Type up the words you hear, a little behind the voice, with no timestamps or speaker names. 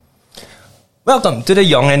Welcome to the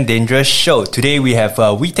Young and Dangerous Show. Today we have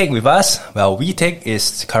Teck with us. Well, Teck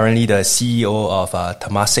is currently the CEO of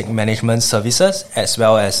Temasek Management Services as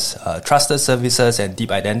well as Trusted Services and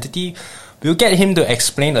Deep Identity. We'll get him to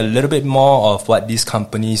explain a little bit more of what these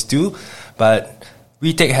companies do. But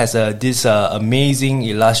Teck has this amazing,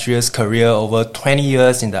 illustrious career over 20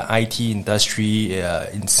 years in the IT industry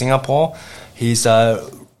in Singapore. He's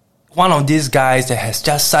one of these guys that has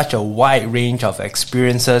just such a wide range of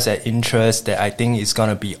experiences and interests that I think is going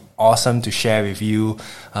to be awesome to share with you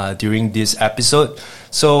during this episode.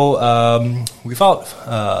 So without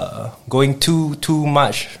going too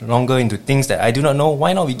much longer into things that I do not know,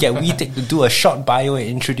 why not we get Teck to do a short bio and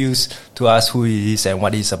introduce to us who he is and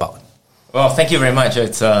what he's about. Well, thank you very much.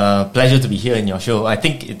 It's a pleasure to be here in your show. I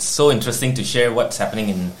think it's so interesting to share what's happening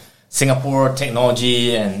in Singapore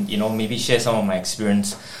technology and, maybe share some of my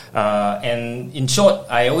experience. And in short,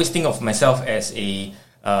 I always think of myself as a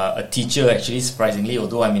teacher, actually, surprisingly,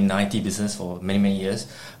 although I'm in the IT business for many, many years.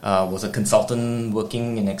 Was a consultant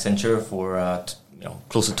working in Accenture for,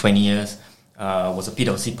 close to 20 years. Was a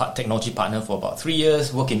PwC technology partner for about 3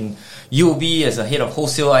 years. Worked in UOB as a head of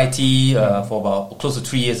wholesale IT for about close to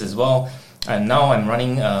 3 years as well. And now I'm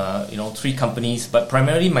running, 3 companies. But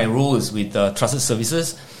primarily my role is with Trusted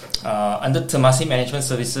Services. Under Temasek Management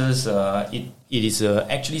Services, it is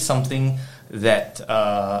actually something that,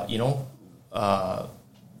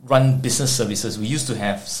 run business services. We used to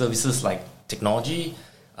have services like technology,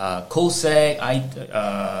 COSEC,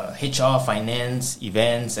 HR, finance,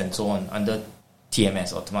 events, and so on under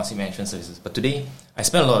TMS or Temasek Management Services. But today, I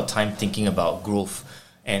spend a lot of time thinking about growth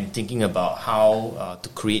and thinking about how to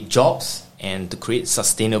create jobs and to create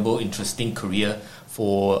sustainable, interesting career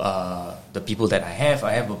for the people that I have.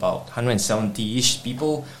 I have about 170-ish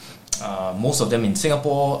people, most of them in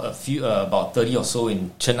Singapore, a few, about 30 or so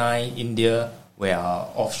in Chennai, India, where our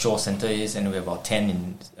offshore center is, and we're about 10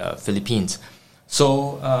 in Philippines.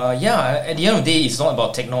 So, at the end of the day, it's not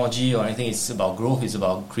about technology or anything. It's about growth. It's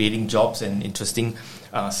about creating jobs and interesting,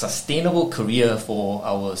 sustainable career for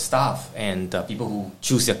our staff and people who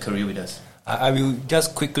choose their career with us. I will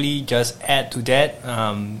just quickly add to that.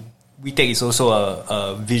 Teck is also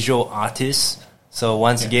a visual artist. So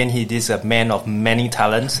once again, he is a man of many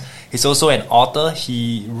talents. He's also an author.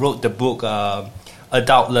 He wrote the book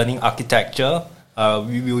Adult Learning Architecture.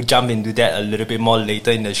 We will jump into that a little bit more later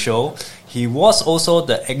in the show. He was also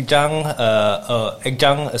the adjunct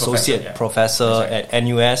associate professor at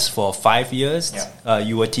NUS for 5 years. Yeah.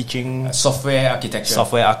 You were teaching software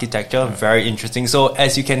architecture. Very interesting. So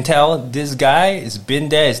as you can tell, this guy has been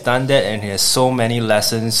there, has done that, and he has so many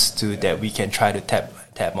lessons that we can try to tap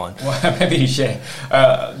on. Well, I'm happy to share.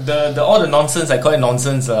 All the nonsense, I call it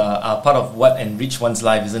nonsense, are part of what enrich one's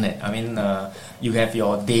life, isn't it? I mean, you have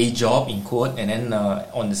your day job, in quote, and then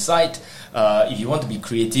on the side, if you want to be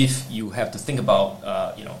creative, you have to think about,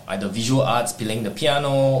 either visual arts, playing the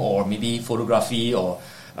piano, or maybe photography, or,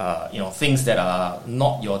 things that are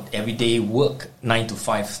not your everyday work, 9 to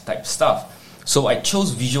 5 type stuff. So I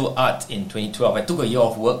chose visual art in 2012. I took a year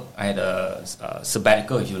off work. I had a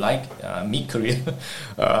sabbatical, if you like, mid-career.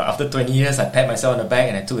 After 20 years, I pat myself on the back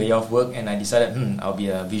and I took a year off work and I decided, I'll be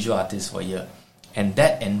a visual artist for a year. And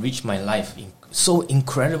that enriched my life. So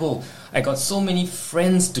incredible. I got so many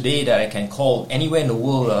friends today that I can call anywhere in the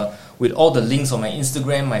world with all the links on my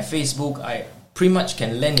Instagram, my Facebook. I pretty much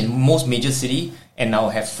can land in most major city and now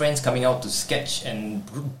have friends coming out to sketch and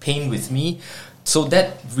paint with me. So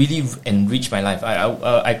that really enriched my life.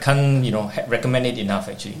 I can't recommend it enough,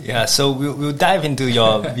 actually. Yeah, so we'll dive into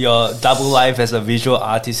your double life as a visual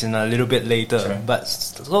artist in a little bit later. Sure. But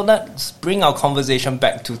so let's bring our conversation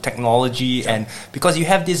back to technology, and because you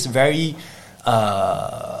have this very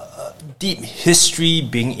deep history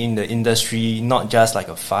being in the industry, not just like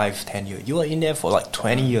a 5-10 year. You were in there for like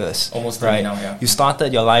 20 years. Almost right now, yeah. You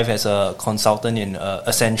started your life as a consultant in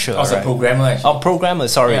Accenture. I was a programmer, actually. Oh, programmer,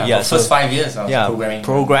 sorry. Yeah, for the first 5 years I was programming.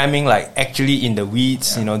 Programming, like actually in the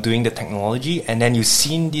weeds, doing the technology. And then you've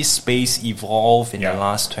seen this space evolve in the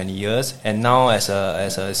last 20 years. And now as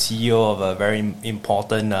a CEO of a very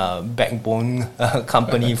important backbone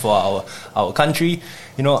company for our country,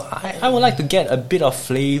 I would like to get a bit of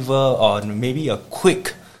flavor on maybe a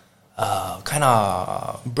quick kind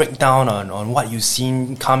of breakdown on what you've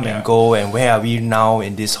seen come and go, and where are we now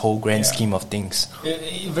in this whole grand scheme of things.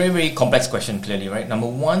 Very, very complex question, clearly, right? Number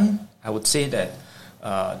one, I would say that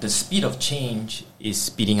the speed of change is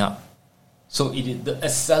speeding up. So the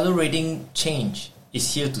accelerating change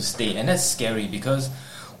is here to stay, and that's scary because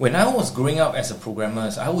when I was growing up as a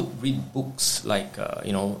programmer, I would read books like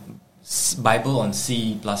Bible on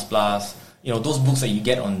C++, those books that you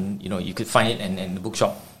get on, you could find it in the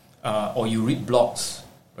bookshop. or you read blogs,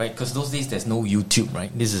 right? Because those days there's no YouTube,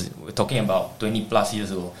 right? We're talking about 20 plus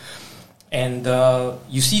years ago. And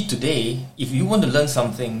you see today, if you want to learn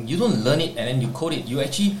something, you don't learn it and then you code it. You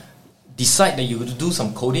actually decide that you're going to do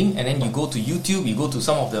some coding, and then you go to YouTube, you go to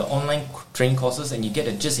some of the online training courses, and you get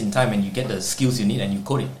it just in time, and you get the skills you need, and you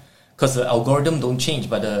code it. Because the algorithm don't change,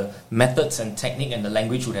 but the methods and technique and the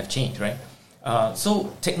language would have changed, right?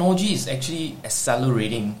 So technology is actually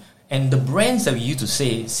accelerating, and the brands that we used to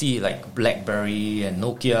see like BlackBerry and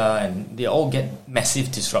Nokia, and they all get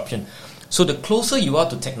massive disruption. So the closer you are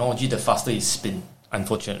to technology, the faster it spin,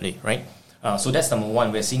 unfortunately, right? So that's number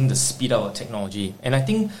one. We're seeing the speed up of technology. And I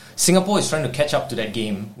think Singapore is trying to catch up to that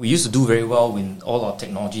game. We used to do very well with all our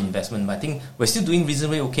technology investment, but I think we're still doing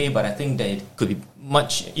reasonably okay, but I think that it could be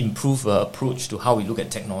much improved approach to how we look at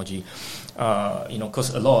technology.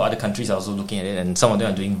 Because a lot of other countries are also looking at it, and some of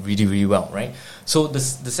them are doing really, really well, right? So the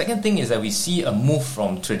second thing is that we see a move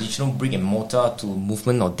from traditional brick and mortar to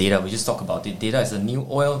movement of data. We just talk about it. Data is a new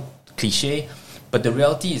oil cliche. But the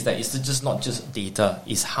reality is that it's just not just data,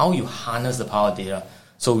 it's how you harness the power of data.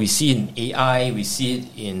 So we see it in AI, we see it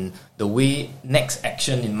in the way next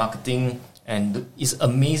action in marketing, and it's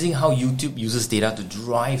amazing how YouTube uses data to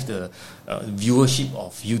drive the viewership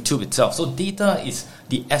of YouTube itself. So data is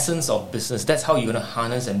the essence of business. That's how you're going to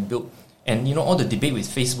harness and build. And all the debate with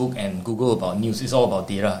Facebook and Google about news is all about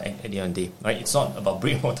data at the end of the day, right? It's not about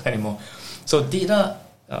brick and mortar anymore. So data,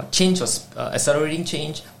 change, accelerating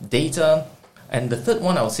change, data. And the third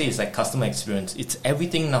one I would say is like customer experience. It's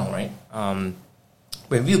everything now, right?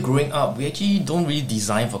 When we were growing up, we actually don't really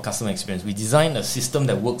design for customer experience. We design a system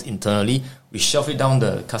that works internally. We shove it down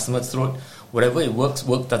the customer's throat. Whatever it works,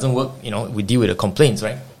 doesn't work, we deal with the complaints,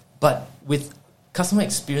 right? But with customer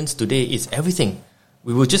experience today, it's everything.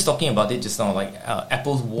 We were just talking about it just now, like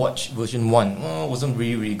Apple's Watch version 1 wasn't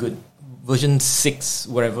really, really good. Version 6,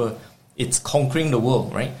 whatever, it's conquering the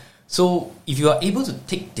world, right? So if you are able to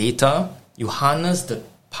take data, you harness the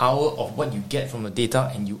power of what you get from the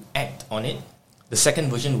data and you act on it, the second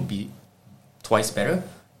version will be twice better.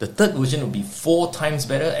 The third version will be 4 times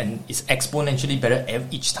better, and it's exponentially better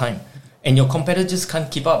each time. And your competitors can't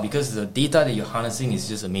keep up because the data that you're harnessing is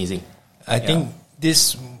just amazing. I think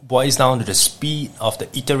this boils down to the speed of the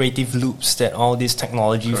iterative loops that all these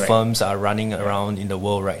technology firms are running around in the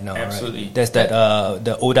world right now. Absolutely. Right? There's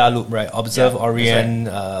the ODA loop, right? Observe, orient,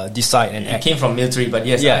 decide, and act. It came from military, but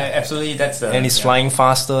yes, absolutely. That's and it's flying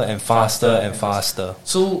faster and faster and faster.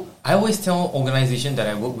 So I always tell organizations that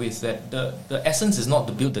I work with that the essence is not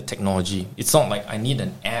to build the technology. It's not like I need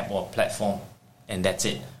an app or platform and that's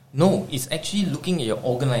it. No, it's actually looking at your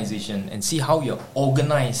organization and see how you're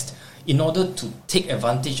organized in order to take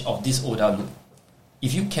advantage of this ODA loop.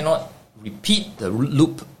 If you cannot repeat the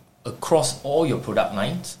loop across all your product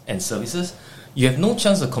lines and services, you have no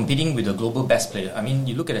chance of competing with the global best player. I mean,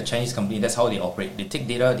 you look at a Chinese company, that's how they operate. They take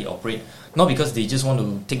data, they operate. Not because they just want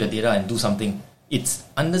to take the data and do something. It's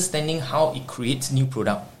understanding how it creates new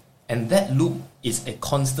product. And that loop is a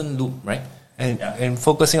constant loop, right? And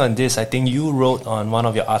focusing on this, I think you wrote on one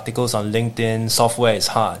of your articles on LinkedIn, software is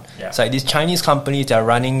hard. It's like these Chinese companies that are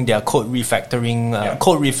running their code refactoring.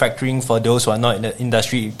 Code refactoring, for those who are not in the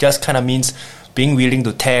industry, it just kind of means being willing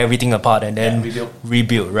to tear everything apart and then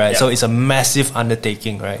rebuild, right? So it's a massive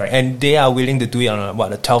undertaking, right? And they are willing to do it on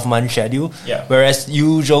a 12-month schedule, whereas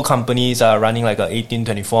usual companies are running like a 18,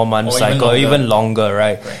 24-month cycle, or even longer,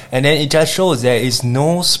 right? And then it just shows there is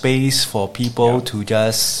no space for people to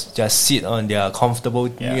just sit on their comfortable,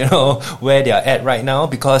 where they are at right now,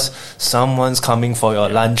 because someone's coming for your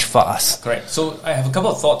lunch fast. Correct. So I have a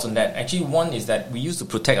couple of thoughts on that. Actually, one is that we used to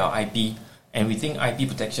protect our IP, and we think IP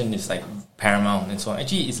protection is like paramount and so on.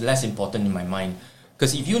 Actually, it's less important in my mind,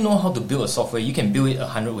 because if you know how to build a software, you can build it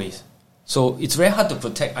 100 ways. So it's very hard to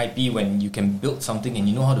protect IP when you can build something and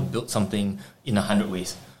you know how to build something in 100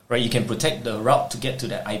 ways, right? You can protect the route to get to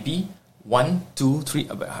that IP 1, 2, 3.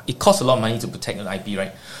 It costs a lot of money to protect an IP,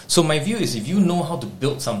 right? So my view is, if you know how to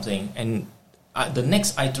build something, and the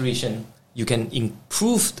next iteration you can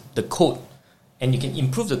improve the code, and you can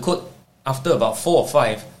improve the code after about 4 or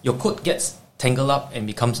 5, your code gets tangled up and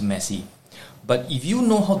becomes messy. But if you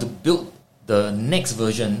know how to build the next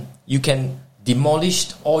version, you can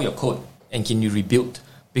demolish all your code and can you rebuild.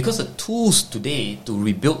 Because the tools today to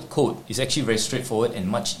rebuild code is actually very straightforward and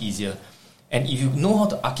much easier. And if you know how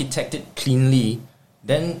to architect it cleanly,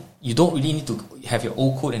 then you don't really need to have your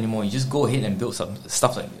old code anymore. You just go ahead and build some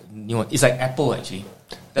stuff like new one. It's like Apple, actually.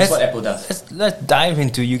 That's what Apple does. Let's dive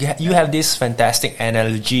into you have this fantastic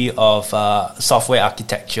analogy of software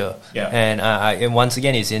architecture, and once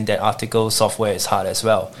again, it's in that article. Software is hard as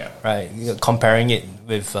well, right? Comparing it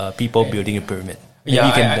with people building a pyramid. Maybe Yeah,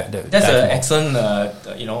 you can that's dive an more. excellent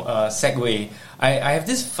segue. I have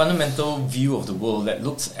this fundamental view of the world that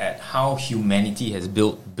looks at how humanity has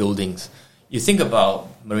built buildings. You think about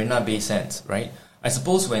Marina Bay Sands, right? I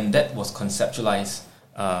suppose when that was conceptualized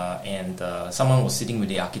and someone was sitting with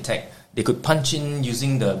the architect, they could punch in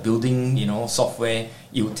using the building, software.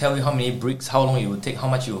 It would tell you how many bricks, how long it would take, how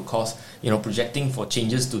much it would cost. Projecting for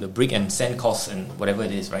changes to the brick and sand costs and whatever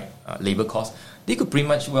it is, right? Labor costs. They could pretty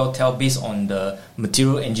much well tell based on the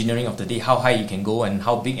material engineering of the day how high you can go and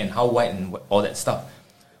how big and how wide and all that stuff.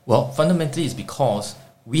 Well, fundamentally, it's because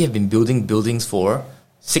we have been building buildings for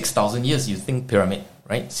 6,000 years. You think pyramid,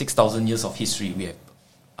 right? 6,000 years of history. We have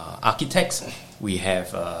architects. We have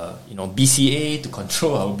BCA to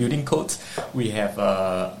control our building codes. We have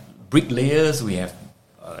bricklayers. We have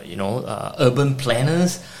urban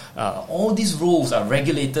planners. All these roles are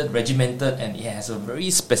regulated, regimented, and it has a very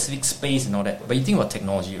specific space and all that. But you think about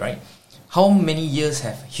technology, right? How many years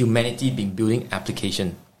have humanity been building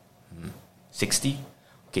application? 60?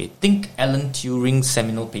 Okay, think Alan Turing's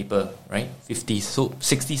seminal paper, right? 50, so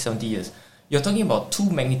 60, 70 years. You're talking about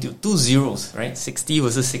two zeros, right? 60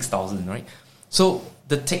 versus 6,000, right? So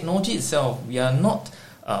the technology itself, we are not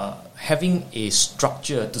having a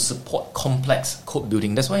structure to support complex code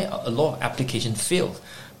building. That's why a lot of application fails.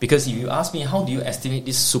 Because if you ask me, how do you estimate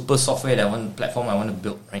this super software platform I want to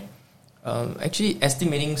build, right? Actually,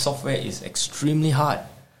 estimating software is extremely hard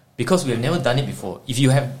because we have never done it before. If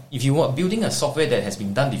you are building a software that has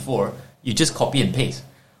been done before, you just copy and paste.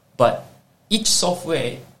 But each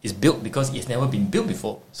software is built because it's never been built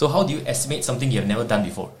before. So how do you estimate something you have never done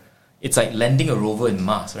before? It's like landing a rover in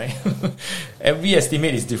Mars, right? Every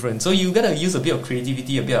estimate is different. So you gotta use a bit of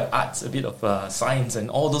creativity, a bit of arts, a bit of science, and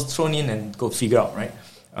all those thrown in and go figure out, right?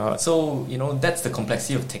 So that's the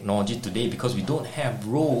complexity of technology today because we don't have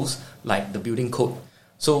roles like the building code.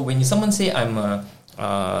 So when someone say I'm a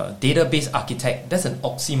database architect, that's an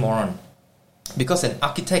oxymoron. Because an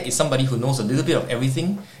architect is somebody who knows a little bit of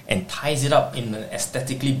everything and ties it up in an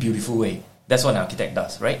aesthetically beautiful way. That's what an architect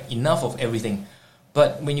does, right? Enough of everything.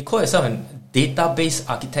 But when you call yourself a database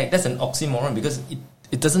architect, that's an oxymoron because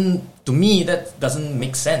it doesn't, to me, that doesn't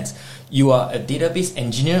make sense. You are a database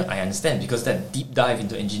engineer, I understand, because that deep dive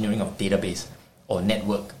into engineering of database or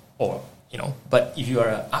network but if you are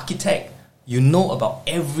an architect, you know about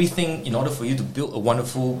everything in order for you to build a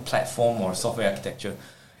wonderful platform or software architecture.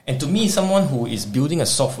 And to me, someone who is building a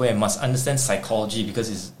software must understand psychology because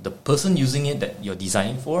it's the person using it that you're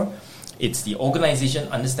designing for. It's the organization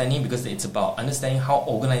understanding because it's about understanding how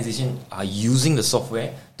organizations are using the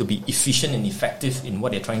software to be efficient and effective in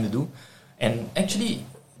what they're trying to do. And actually,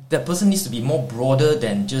 that person needs to be more broader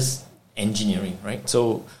than just engineering, right?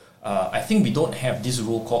 So I think we don't have this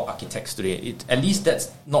role called architects today. At least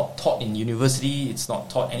that's not taught in university. It's not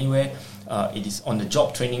taught anywhere. It is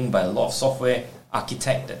on-the-job training by a lot of software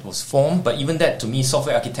architect that was formed. But even that, to me,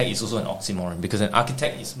 software architect is also an oxymoron because an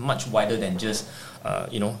architect is much wider than just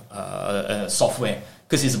software,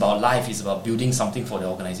 because it's about life, it's about building something for the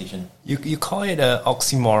organization. You call it an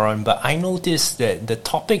oxymoron, but I noticed that the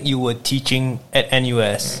topic you were teaching at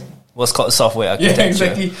NUS was called software architecture. Yeah,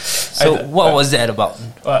 exactly. So what was that about?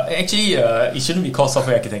 Actually, it shouldn't be called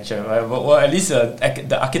software architecture. Well, at least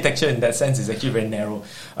the architecture in that sense is actually very narrow.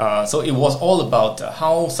 So it was all about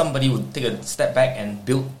how somebody would take a step back and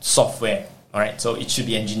build software. All right, so it should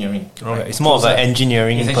be engineering. Right? It's more of an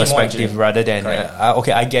engineering perspective rather than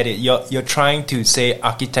okay, I get it. You're trying to say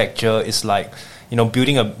architecture is like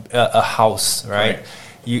building a house, right? Correct.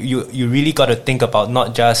 You really got to think about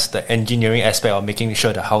not just the engineering aspect of making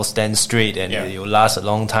sure the house stands straight and it will last a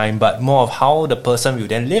long time, but more of how the person will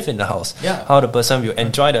then live in the house. Yeah. How the person will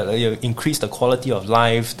enjoy increase the quality of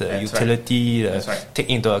life, the utility,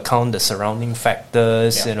 take into account the surrounding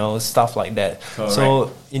factors, stuff like that. Correct.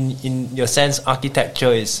 So in your sense,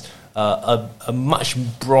 architecture is a much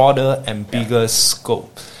broader and bigger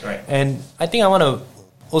scope. Right. And I think I want to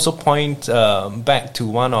also point back to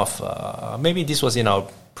one of maybe this was in our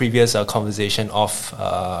previous conversation of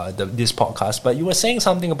this podcast, but you were saying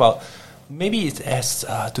something about maybe it has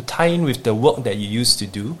to tie in with the work that you used to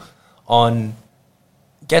do on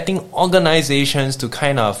getting organizations to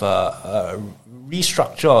kind of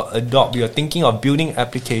restructure or adopt. You're thinking of building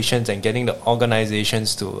applications and getting the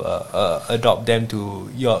organizations to adopt them to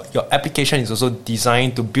your application is also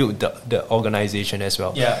designed to build the organization as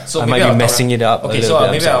well. Yeah, so I might be messing it up. Okay, so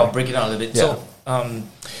maybe I'll break it down a little bit. Yeah. So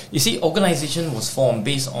you see, organization was formed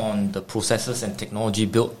based on the processes and technology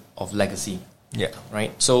built of legacy. Yeah.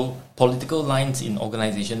 Right. So political lines in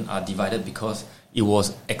organization are divided because it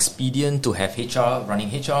was expedient to have HR running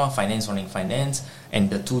HR, finance running finance, and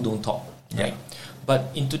the two don't talk. Yeah. Right. But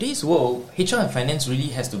in today's world, HR and finance really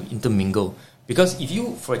has to intermingle. Because if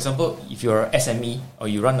you, for example, if you're a SME or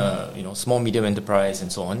you run a small medium enterprise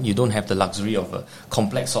and so on, you don't have the luxury of a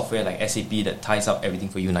complex software like SAP that ties up everything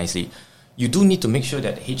for you nicely. You do need to make sure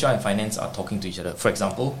that HR and finance are talking to each other. For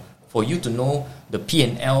example, for you to know the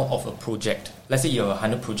P&L of a project. Let's say you have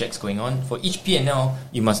 100 projects going on. For each P&L,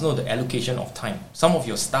 you must know the allocation of time. Some of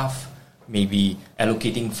your staff may be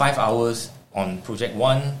allocating 5 hours on project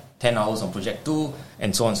 1, 10 hours on project 2,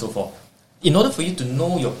 and so on and so forth. In order for you to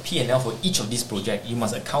know your P&L for each of these projects, you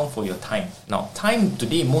must account for your time. Now, time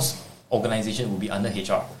today, most organizations will be under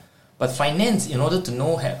HR. But finance, in order to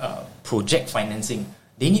know project financing,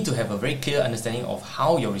 they need to have a very clear understanding of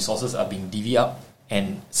how your resources are being divvied up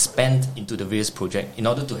and spent into the various projects in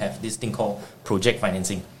order to have this thing called project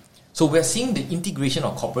financing. So we're seeing the integration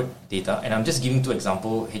of corporate data, and I'm just giving 2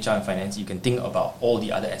 examples, HR and finance. You can think about all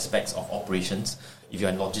the other aspects of operations. If you're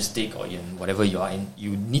in logistics or in whatever you are in,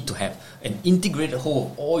 you need to have an integrated whole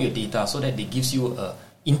of all your data so that it gives you an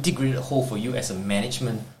integrated whole for you as a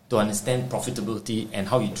management to understand profitability and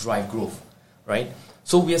how you drive growth, right?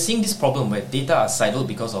 So we are seeing this problem where data are siloed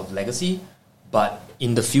because of legacy, but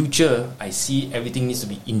in the future, I see everything needs to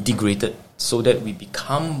be integrated so that we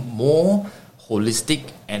become more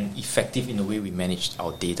holistic and effective in the way we manage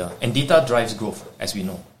our data. And data drives growth, as we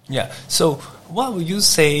know. Yeah. So what would you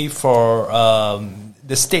say for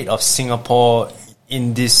the state of Singapore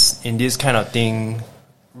in this kind of thing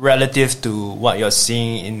relative to what you're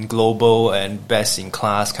seeing in global and best in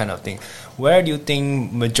class kind of thing? Where do you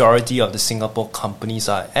think majority of the Singapore companies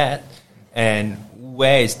are at, and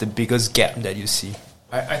where is the biggest gap that you see?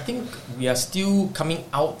 I think we are still coming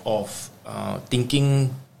out of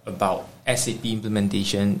thinking about SAP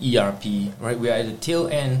implementation, ERP, right? We are at the tail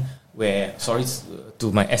end where, sorry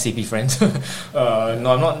to my SAP friends, no, I'm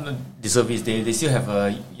not disservice. They still have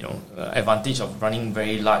a advantage of running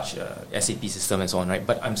very large SAP system and so on, right?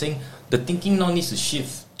 But I'm saying the thinking now needs to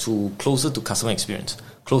shift to closer to customer experience,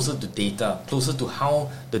 closer to data, closer to how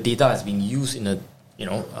the data is being used in a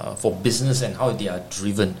for business and how they are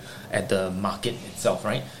driven at the market itself,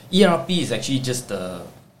 right? ERP is actually just the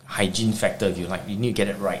hygiene factor, if you like. You need to get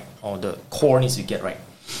it right, or the core needs to get right.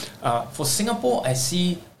 For Singapore, I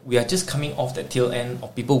see we are just coming off the tail end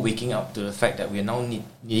of people waking up to the fact that we are now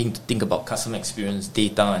needing to think about customer experience,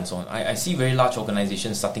 data, and so on. I see very large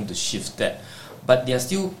organizations starting to shift that, but they are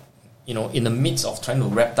still, in the midst of trying to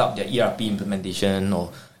wrap up their ERP implementation,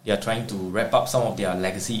 or they are trying to wrap up some of their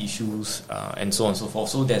legacy issues, and so on and so forth.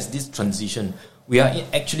 So there's this transition. We are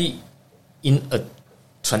actually in a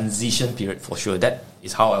transition period for sure. That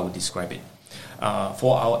is how I would describe it.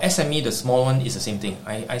 For our SME, the small one, is the same thing.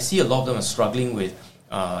 I see a lot of them are struggling with,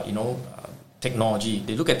 technology.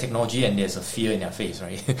 They look at technology and there's a fear in their face,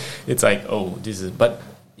 right? It's like, oh, this is... But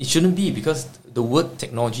it shouldn't be, because the word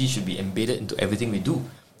technology should be embedded into everything we do.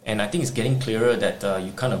 And I think it's getting clearer that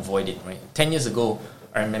you can't avoid it, right? 10 years ago,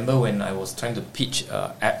 I remember when I was trying to pitch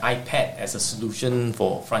iPad as a solution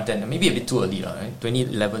for front-end, maybe a bit too early, right?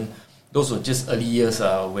 2011, those were just early years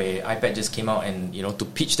where iPad just came out, and to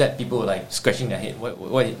pitch that, people were like scratching their head.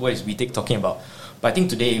 What is VTech talking about? But I think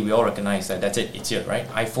today we all recognize that that's it. It's here, right?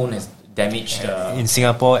 iPhone has damaged. In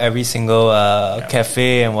Singapore, every single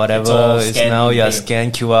cafe and whatever is now your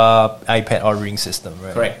scan QR iPad ordering system,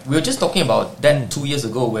 right? Correct. We were just talking about that 2 years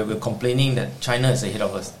ago, where we were complaining that China is ahead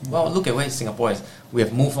of us. Well, look at where Singapore is. We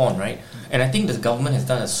have moved on, right? And I think the government has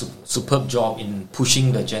done a superb job in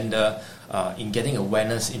pushing the agenda, in getting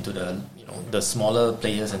awareness into the smaller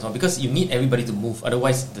players and so on, because you need everybody to move.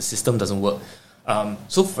 Otherwise, the system doesn't work.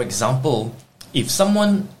 So, for example, if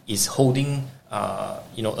someone is holding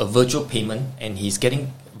a virtual payment and he's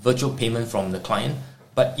getting virtual payment from the client,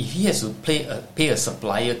 but if he has to pay a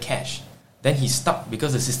supplier cash, then he's stuck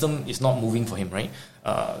because the system is not moving for him, right?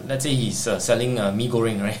 Let's say he's selling mee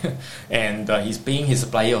goreng, right? And he's paying his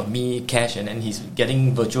supplier of mee cash, and then he's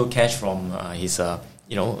getting virtual cash from his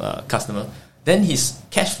customer. Then his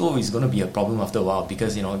cash flow is going to be a problem after a while,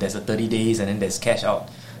 because there's a 30 days and then there's cash out.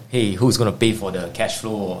 Hey, who's going to pay for the cash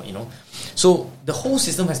flow? So the whole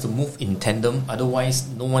system has to move in tandem. Otherwise,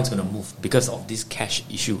 no one's going to move because of this cash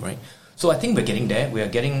issue, right? So I think we're getting there. We are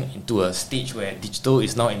getting into a stage where digital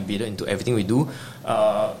is now embedded into everything we do.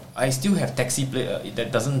 I still have taxi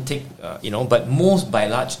that doesn't take, but most by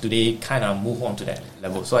large today kind of move on to that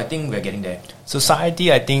level. So I think we're getting there.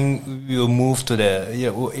 Society, I think, will move to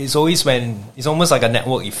it's almost like a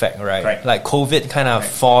network effect, right? Correct. Like COVID kind of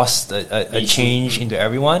forced a change into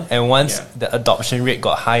everyone, and once the adoption rate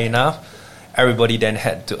got high enough, everybody then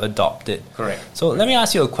had to adopt it. Correct. So let me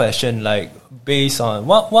ask you a question, like, based on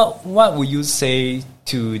what would you say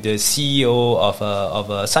to the CEO of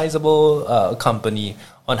a sizable company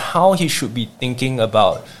on how he should be thinking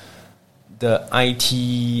about the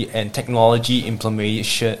IT and technology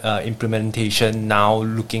implementation now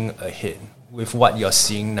looking ahead with what you're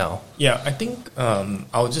seeing now? Yeah, I think I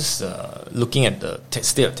was just looking at the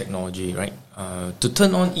state of technology, right? To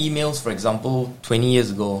turn on emails, for example, 20 years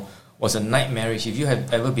ago was a nightmarish. If you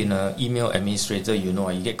have ever been an email administrator, you know,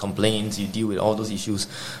 you get complaints, you deal with all those issues,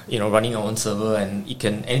 you know, running your own server, and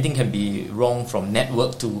anything can be wrong, from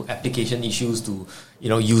network to application issues to, you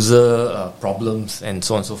know, user problems and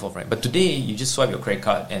so on and so forth, right? But today, you just swipe your credit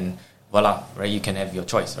card and voila, right? You can have your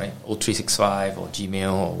choice, right? O365 or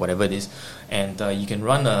Gmail or whatever it is, and you can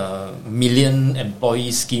run a 1 million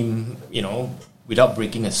employee scheme, you know, without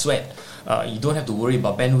breaking a sweat. You don't have to worry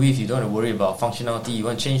about bandwidth. You don't have to worry about functionality. You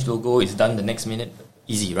want to change logo, it's done the next minute.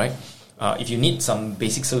 Easy, right? If you need some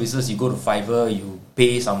basic services, you go to Fiverr, you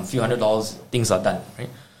pay some few $100s, things are done, right?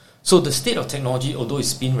 So the state of technology, although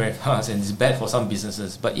it's been very fast and it's bad for some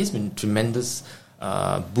businesses, but it's been tremendous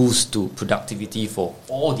boost to productivity for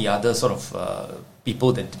all the other sort of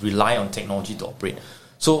people that rely on technology to operate.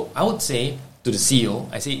 So I would say to the CEO,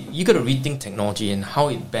 I say you got to rethink technology and how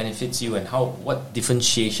it benefits you and what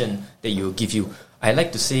differentiation that it will give you. I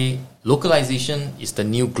like to say localization is the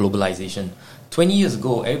new globalization. 20 years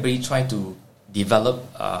ago, everybody tried to develop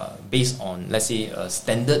based on, let's say, a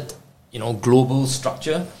standard, you know, global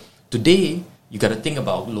structure. Today, you got to think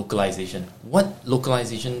about localization. What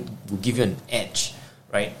localization will give you an edge,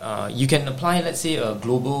 right? You can apply, let's say, a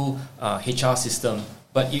global HR system,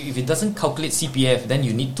 but if it doesn't calculate CPF, then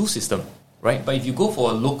you need two systems, right? But if you go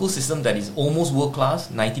for a local system that is almost world-class,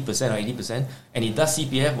 90% or 80%, and it does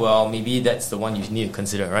CPF, well, maybe that's the one you need to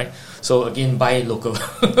consider, right? So again, buy local,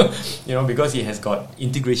 you know, because it has got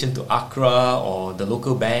integration to Accra or the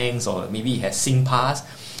local banks, or maybe it has SingPass.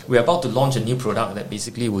 We're about to launch a new product that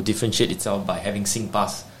basically will differentiate itself by having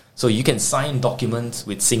SingPass. So you can sign documents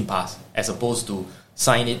with SingPass as opposed to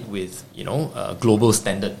sign it with, you know, global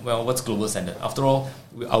standard. Well, what's global standard? After all,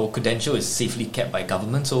 our credential is safely kept by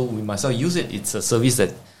government, so we must well use it. It's a service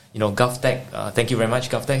that, you know, GovTech, thank you very much,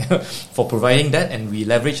 GovTech, for providing that, and we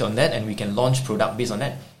leverage on that, and we can launch product based on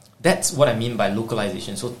that. That's what I mean by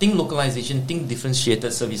localization. So think localization, think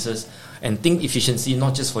differentiated services, and think efficiency,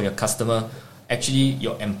 not just for your customer, actually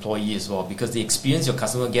your employee as well, because the experience your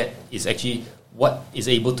customer get is actually what is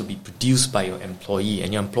able to be produced by your employee,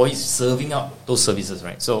 and your employee is serving up those services,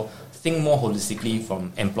 right? So think more holistically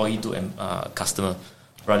from employee to customer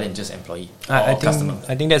rather than just employee or customer.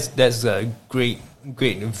 I think that's a great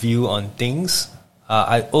view on things.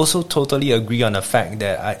 I also totally agree on the fact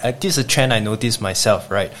that this is a trend I noticed myself,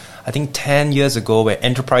 right? I think 10 years ago, where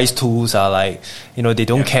enterprise tools are like, you know, they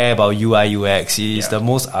don't care about UI, UX. It's the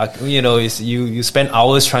most, you know, it's you spend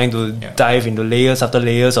hours trying to dive into layers after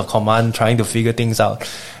layers of command, trying to figure things out.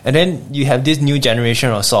 And then you have this new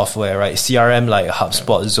generation of software, right? CRM like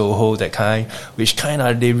HubSpot, Zoho, that kind, which kind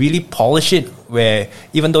of, they really polish it, where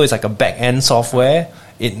even though it's like a back-end software,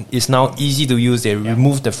 it is now easy to use. They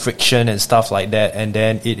remove the friction and stuff like that, and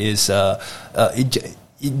then it is it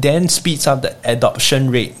then speeds up the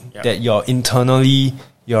adoption rate that your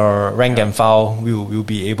rank and file will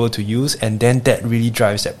be able to use, and then that really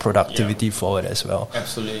drives that productivity forward as well.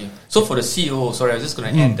 Absolutely. So for the CEO, sorry, I was just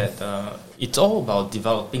going to add that it's all about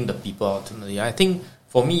developing the people ultimately. I think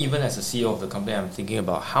for me, even as a CEO of the company, I'm thinking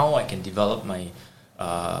about how I can develop my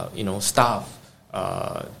staff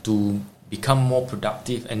to become more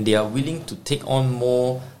productive, and they are willing to take on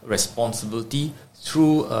more responsibility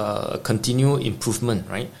through continual improvement,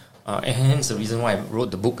 right? And hence the reason why I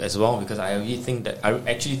wrote the book as well, because I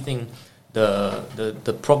actually think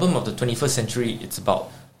the problem of the 21st century, it's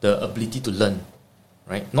about the ability to learn,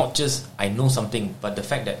 right? Not just I know something, but the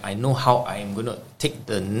fact that I know how I am going to take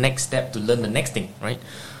the next step to learn the next thing, right?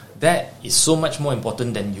 That is so much more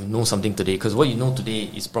important than you know something today, because what you know today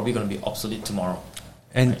is probably going to be obsolete tomorrow.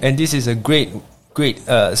 And this is a great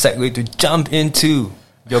segue to jump into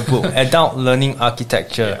your book, Adult Learning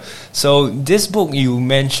Architecture. So this book, you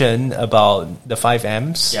mentioned about the 5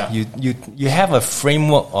 M's. You have a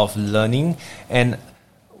framework of learning, and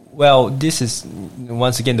well, this is,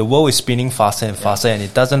 once again, the world is spinning faster and faster, and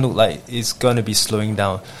it doesn't look like it's going to be slowing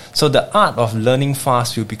down. So the art of learning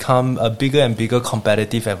fast will become a bigger and bigger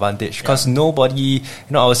competitive advantage, because nobody,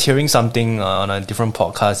 I was hearing something on a different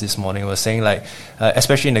podcast this morning, was saying like,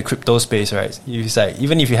 especially in the crypto space, right? It's like,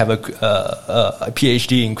 even if you have a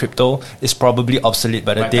PhD in crypto, it's probably obsolete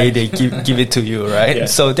by the day they give it to you, right?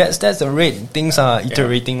 So that's the rate things are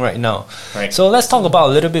iterating right now. Right. So let's talk about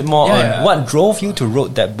a little bit more on what drove you to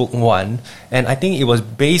write that book. book one, and I think it was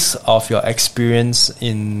based off your experience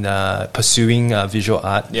in pursuing visual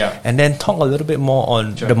art. Yeah. And then talk a little bit more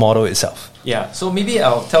on the model itself. Yeah, so maybe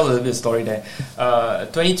I'll tell a little bit of story there.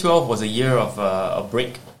 2012 was a year of a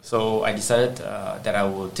break, so I decided that I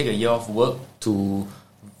will take a year off work to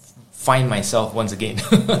find myself once again.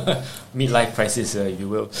 Midlife crisis, if you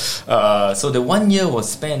will. So the 1 year was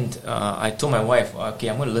spent, I told my wife, okay,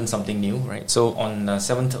 I'm going to learn something new, right? So on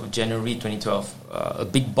 7th of January 2012, a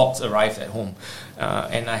big box arrived at home.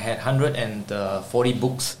 And I had 140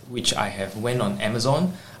 books, which I have went on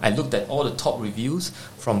Amazon. I looked at all the top reviews,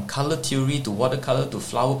 from color theory to watercolor to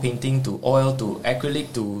flower painting to oil to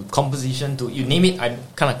acrylic to composition to you name it. I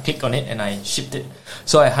kind of clicked on it and I shipped it.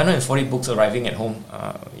 So I had 140 books arriving at home.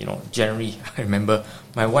 January. I remember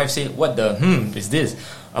my wife said, "What the is this?"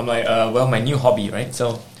 I'm like, "Well, my new hobby, right?"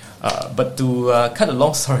 So, but to cut a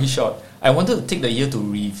long story short, I wanted to take the year to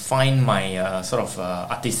refine my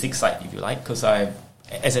artistic side, if you like, because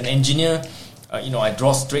as an engineer. I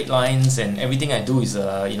draw straight lines and everything I do is,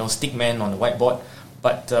 stick man on the whiteboard.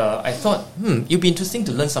 But I thought, it'd be interesting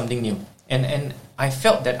to learn something new. And I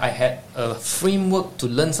felt that I had a framework to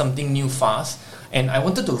learn something new fast. And I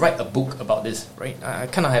wanted to write a book about this, right? I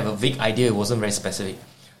kind of have a vague idea. It wasn't very specific.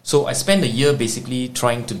 So I spent a year basically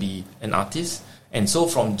trying to be an artist. And so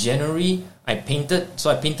from January, I painted. So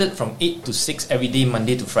I painted from 8 to 6 every day,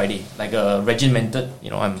 Monday to Friday, like a regimented,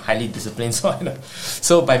 I'm highly disciplined.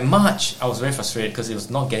 So by March, I was very frustrated because it was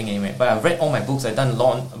not getting anywhere. But I read all my books. I've done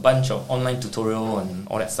a bunch of online tutorial and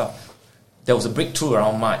all that stuff. There was a breakthrough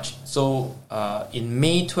around March. So in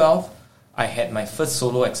May 12th, I had my first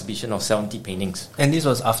solo exhibition of 70 paintings. And this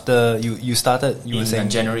was after you started, you were saying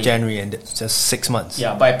January, and just 6 months.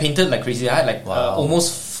 Yeah, but I painted like crazy. I had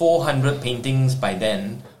almost 400 paintings by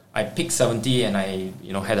then. I picked 70 and I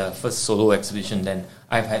had a first solo exhibition then.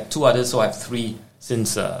 I've had 2 others, so I have 3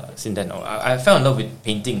 since then. I fell in love with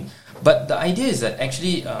painting. But the idea is that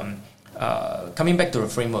actually, coming back to the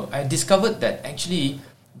framework, I discovered that actually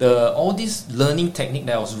all this learning technique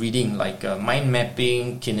that I was reading, like mind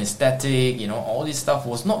mapping, kinesthetic, all this stuff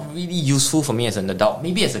was not really useful for me as an adult.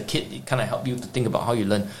 Maybe as a kid, it kind of helped you to think about how you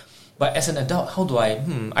learn. But as an adult, how do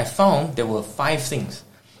I found there were 5 things.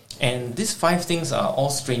 And these 5 things are all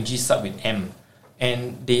strangely start with M.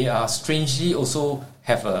 And they are strangely also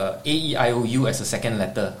have a A-E-I-O-U as a second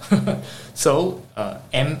letter. So,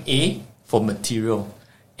 M-A for material,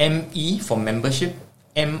 M-E for membership,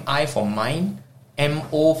 M-I for mind,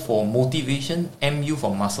 M-O for motivation, M-U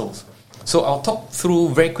for muscles. So I'll talk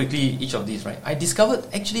through very quickly each of these, right? I discovered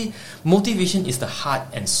actually motivation is the heart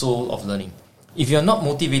and soul of learning. If you're not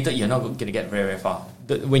motivated, you're not going to get very, very far.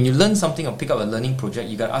 When you learn something or pick up a learning project,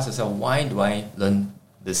 you got to ask yourself, why do I learn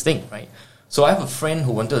this thing, right? So I have a friend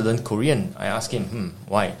who wanted to learn Korean. I asked him,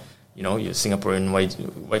 why? You're Singaporean,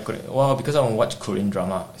 why Korean? Well, because I want to watch Korean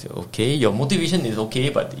drama. I said, okay, your motivation is okay,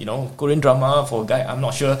 but Korean drama for a guy, I'm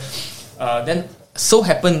not sure. Then so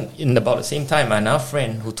happened in about the same time, another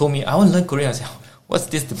friend who told me, I want to learn Korean. I said, what's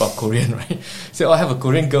this about Korean, right? So I have a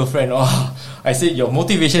Korean girlfriend. I said, your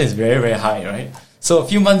motivation is very, very high, right? So a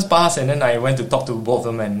few months passed and then I went to talk to both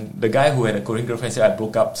of them, and the guy who had a Korean girlfriend said I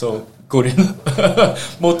broke up. So Korean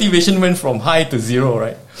motivation went from high to 0,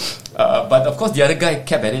 right? But of course the other guy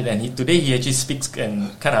kept at it, and today he actually speaks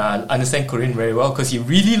and kind of understands Korean very well because he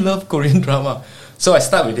really loved Korean drama. So I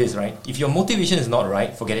start with this, right? If your motivation is not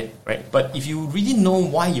right, forget it, right? But if you really know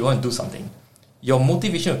why you want to do something, your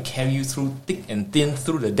motivation will carry you through thick and thin,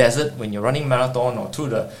 through the desert when you're running marathon, or through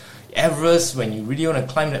the Everest when you really want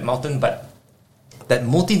to climb that mountain. But that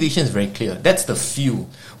motivation is very clear. That's the fuel.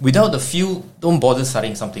 Without the fuel, don't bother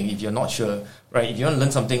starting something if you're not sure, right? If you want to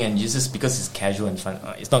learn something and just because it's casual and fun,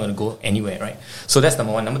 it's not going to go anywhere, right? So that's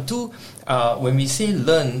number 1. Number 2, when we say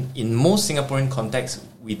learn, in most Singaporean contexts,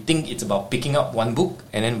 we think it's about picking up one book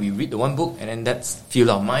and then we read the one book and then that's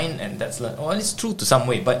fuel our mind and that's learn. Well, it's true to some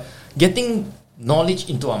way, but getting knowledge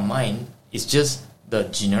into our mind is just the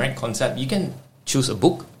generic concept. You can choose a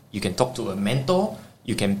book, you can talk to a mentor,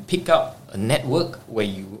 you can pick up a network where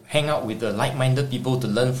you hang out with the like-minded people to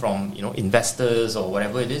learn from, investors or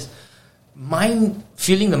whatever it is.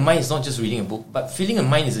 Feeling the mind is not just reading a book, but feeling a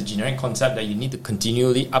mind is a generic concept that you need to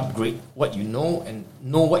continually upgrade what you know and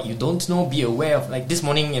know what you don't know, be aware of. Like this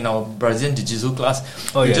morning in our Brazilian Jiu-Jitsu class,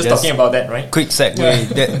 we're just talking about that, right? Quick segue.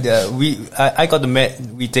 I got to meet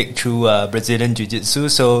WeTech through Brazilian Jiu-Jitsu,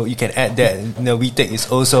 so you can add that. WeTech is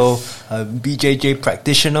also a BJJ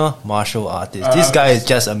practitioner, martial artist. This guy is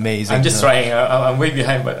just amazing. I'm just trying. I'm way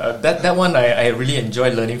behind, but that one I really enjoy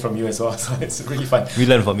learning from you as well. So it's really fun. We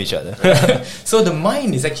learn from each other. So the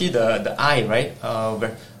mind is actually the eye, right?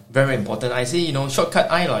 Very important. I say,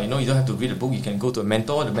 shortcut I, you don't have to read a book. You can go to a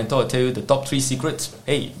mentor. The mentor will tell you the top 3 secrets.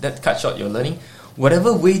 Hey, that cut short your learning.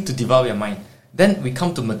 Whatever way to develop your mind. Then we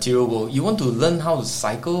come to material world. You want to learn how to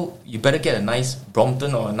cycle, you better get a nice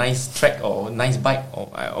Brompton or a nice Trek or a nice bike.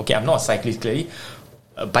 Okay, I'm not a cyclist, clearly.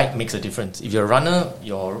 A bike makes a difference. If you're a runner,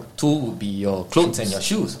 your tool would be your clothes and your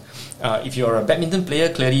shoes. If you're a badminton player,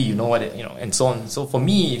 clearly you know what and so on. So for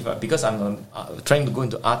me, because I'm trying to go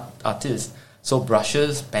into artist, so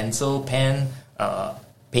brushes, pencil, pen,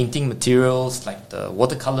 painting materials like the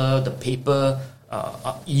watercolor, the paper,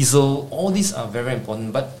 easel, all these are very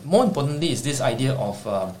important. But more importantly is this idea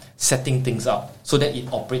of setting things up so that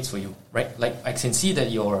it operates for you, right? Like I can see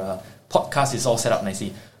that your podcast is all set up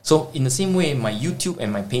nicely. So in the same way, my YouTube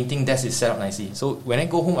and my painting desk is set up nicely. So when I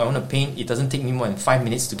go home, I want to paint, it doesn't take me more than 5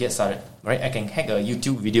 minutes to get started, right? I can hack a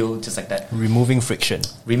YouTube video just like that. Removing friction.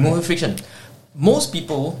 Most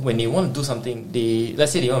people, when they want to do something,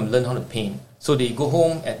 let's say they want to learn how to paint. So they go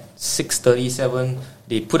home at 6:37,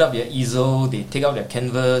 they put up their easel, they take out their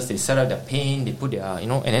canvas, they set up their paint, they put their,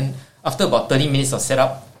 and then after about 30 minutes of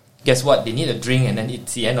setup, guess what? They need a drink and then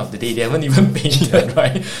it's the end of the day. They haven't even painted,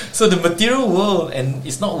 right? So the material world, and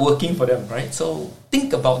it's not working for them, right? So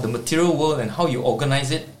think about the material world and how you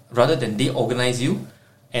organize it rather than they organize you.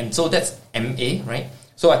 And so that's MA, right?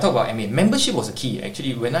 So I talk about MA. Membership was a key.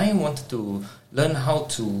 Actually, when I wanted to learn how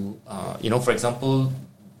to, for example,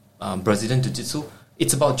 Brazilian Jiu-Jitsu,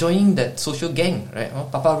 it's about joining that social gang, right?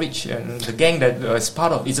 Papa Rich and the gang that is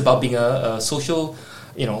part of. It's about being a social,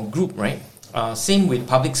 group, right? Same with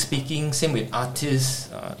public speaking, same with artists,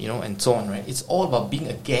 and so on, right? It's all about being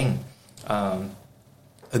a gang.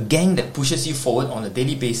 A gang that pushes you forward on a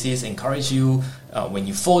daily basis, encourage you. When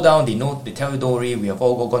you fall down, they tell you, don't worry, we have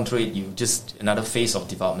all gone through it. You just another phase of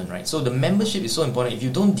development, right? So the membership is so important. If you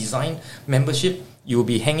don't design membership, you will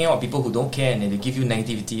be hanging out with people who don't care and they give you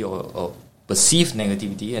negativity or perceived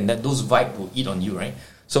negativity, and that those vibes will eat on you, right?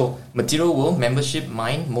 So material world, membership,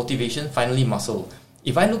 mind, motivation, finally muscle.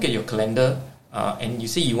 If I look at your calendar and you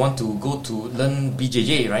say you want to go to learn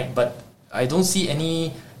BJJ, right? But I don't see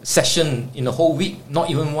any session in the whole week, not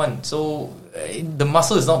even one. So the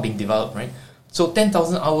muscle is not being developed, right? So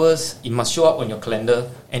 10,000 hours, it must show up on your calendar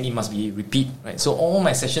and it must be repeat, right? So all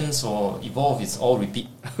my sessions for Evolve is all repeat,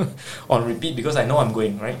 on repeat, because I know I'm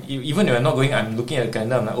going, right? Even if I'm not going, I'm looking at the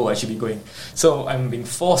calendar, I'm like, I should be going. So I'm being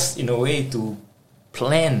forced in a way to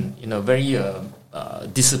plan in a very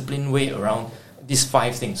disciplined way around these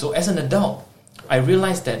 5 things. So as an adult, I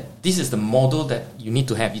realized that this is the model that you need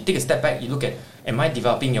to have. You take a step back, you look at, am I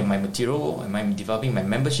developing my material? Am I developing my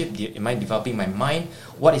membership? Am I developing my mind?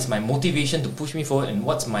 What is my motivation to push me forward? And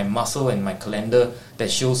what's my muscle and my calendar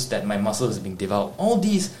that shows that my muscle is being developed? All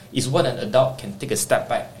these is what an adult can take a step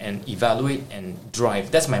back and evaluate and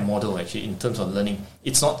drive. That's my model actually in terms of learning.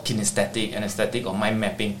 It's not kinesthetic, anesthetic, or mind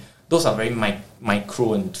mapping. Those are very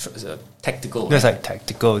micro and tactical. That's like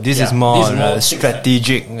tactical. This is more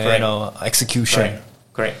strategic, execution.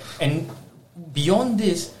 Correct. And beyond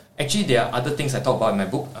this, actually, there are other things I talk about in my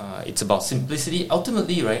book. It's about simplicity.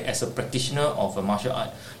 Ultimately, right, as a practitioner of a martial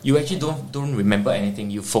art, you actually don't remember anything.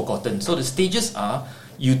 You've forgotten. So the stages are: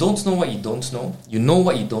 you don't know what you don't know. You know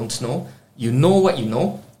what you don't know. You know what you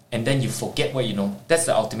know, and then you forget what you know. That's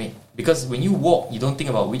the ultimate. Because when you walk, you don't think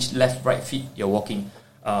about which left, right feet you're walking.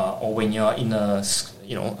 Or when you're in a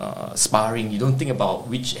sparring, you don't think about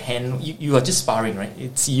which hand. You are just sparring, right?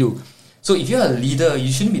 It's you. So if you're a leader,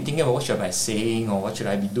 you shouldn't be thinking about what should I be saying or what should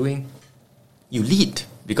I be doing. You lead,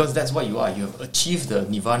 because that's what you are. You have achieved the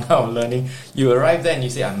nirvana of learning. You arrive there and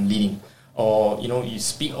you say, I'm leading. Or you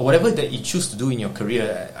speak, or whatever that you choose to do in your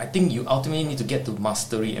career. I think you ultimately need to get to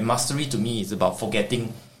mastery. And mastery to me is about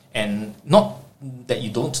forgetting. And not that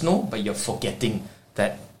you don't know, but you're forgetting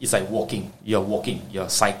that it's like walking. You're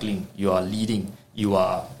cycling, you are leading, you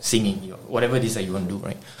are singing, whatever it is that you want to do,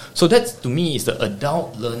 right? So that, to me, is the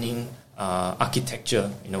adult learning architecture,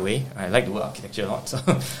 in a way. I like the word architecture a lot. So,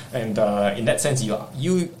 and in that sense, you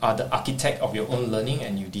are the architect of your own learning,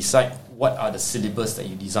 and you decide what are the syllabus that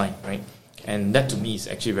you design, right? And that, to me, is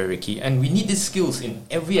actually very key. And we need these skills in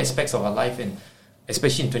every aspect of our life, and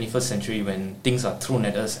especially in 21st century when things are thrown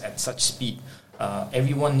at us at such speed.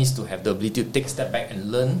 Everyone needs to have the ability to take a step back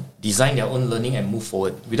and learn, design their own learning and move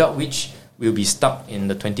forward, without which we'll be stuck in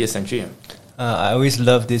the 20th century. I always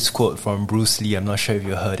love this quote from Bruce Lee. I'm not sure if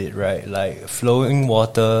you heard it, right? Like, flowing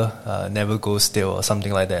water never goes stale, or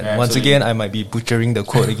something like that. Yeah, once again, I might be butchering the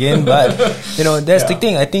quote again, but that's the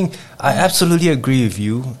thing. I think I absolutely agree with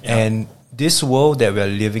you. Yeah. And this world that we're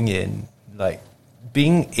living in, like,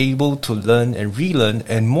 being able to learn and relearn,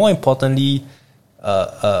 and more importantly,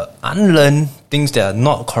 unlearn things that are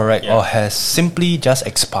not correct or has simply just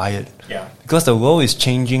expired. Yeah. Because the world is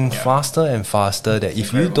changing faster and faster, that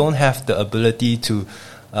if you don't have the ability to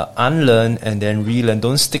unlearn and then relearn,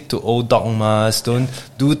 don't stick to old dogmas, don't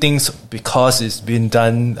do things because it's been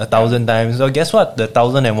done 1,000 times. So guess what? The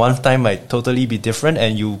 1,001th time might totally be different,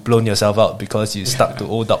 and you blown yourself out because you stuck to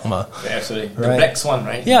old dogma. Yeah, absolutely. Right? The black swan,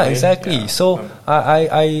 right? Yeah, Okay. exactly. Yeah. So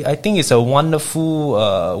I think it's a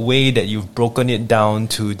wonderful way that you've broken it down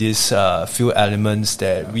to these few elements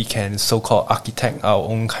that we can so-called architect our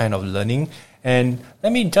own kind of learning. And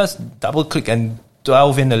let me just double click and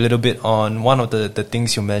delve in a little bit on one of the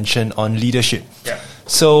things you mentioned on leadership. Yeah.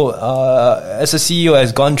 So, as a CEO,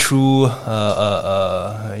 has gone through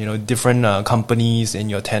different companies in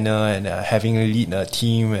your tenure and having to lead a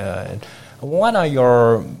team. What are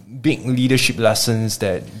your big leadership lessons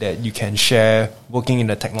that you can share working in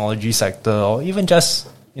the technology sector, or even just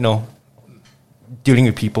dealing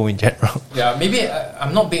with people in general? Yeah, maybe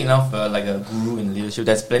I'm not big enough like a guru in leadership.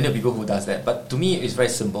 There's plenty of people who does that. But to me, it's very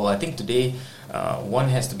simple. I think today, one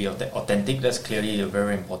has to be authentic. That's clearly a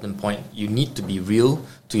very important point. You need to be real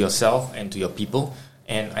to yourself and to your people.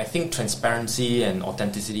 And I think transparency and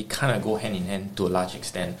authenticity kind of go hand in hand to a large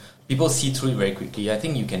extent. People see through it very quickly. I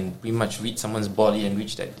think you can pretty much read someone's body and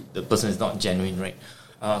reach that the person is not genuine, right?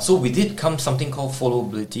 So with it comes something called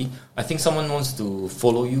followability. I think someone wants to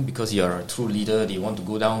follow you because you're a true leader. They want to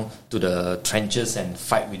go down to the trenches and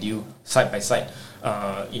fight with you side by side.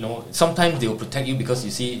 Sometimes they will protect you because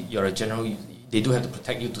you see you're a general. They do have to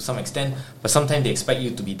protect you to some extent, but sometimes they expect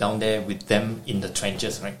you to be down there with them in the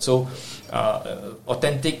trenches, right? So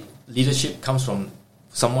authentic leadership comes from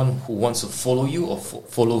someone who wants to follow you, or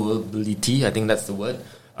followability. I think that's the word.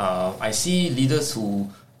 I see leaders who,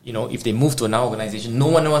 if they move to another organization, no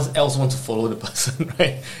one else wants to follow the person,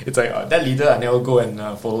 right? It's like, that leader, I never go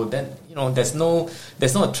and follow. Then, there's no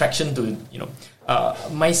attraction to,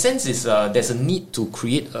 my sense is there's a need to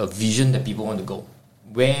create a vision that people want to go,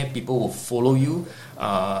 where people will follow you.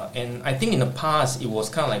 And I think in the past, it was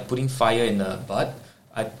kind of like putting fire in the butt.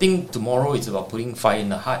 I think tomorrow it's about putting fire in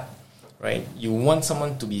the heart, right? You want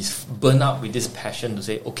someone to be burned up with this passion to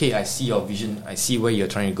say, okay, I see your vision, I see where you're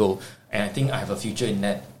trying to go, and I think I have a future in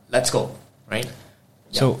that. Let's go, right?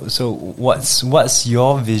 Yeah. So what's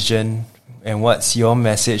your vision and what's your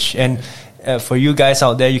message? And for you guys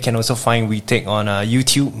out there, you can also find WeTake on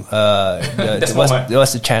YouTube.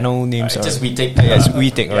 What's the channel name? Just WeTake. It's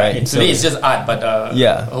WeTake, right? Today it's just art, but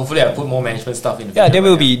hopefully I'll put more management stuff in the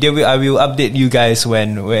future. I will update you guys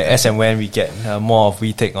when we get more of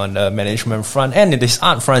WeTake on the management front. And this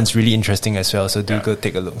art front is really interesting as well, so do go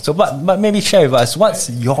take a look. So but maybe share with us, what's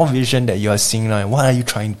your vision that you are seeing now, and what are you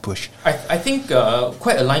trying to push? I think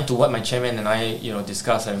quite aligned to what my chairman and I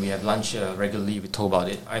discuss, and we have lunch regularly, we talk about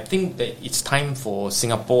it. I think that it's time for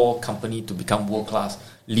Singapore company to become world-class,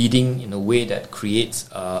 leading in a way that creates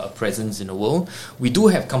a presence in the world. We do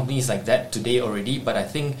have companies like that today already, but I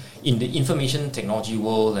think in the information technology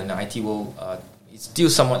world and the IT world, it's still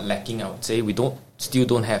somewhat lacking, I would say. We still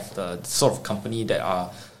don't have the sort of company that are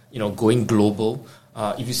going global.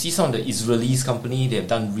 If you see some of the Israelis company, they have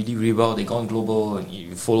done really, really well. They've gone global, and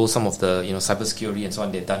you follow some of the cybersecurity and so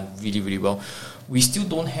on, they've done really, really well. We still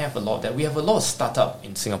don't have a lot of that. We have a lot of startup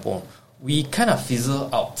in Singapore. We kind of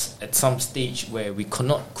fizzle out at some stage where we could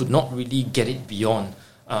not really get it beyond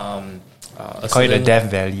call it a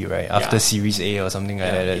death valley, right? After Series A or something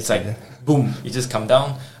like that. It's like, boom, it just come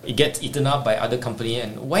down. It gets eaten up by other company.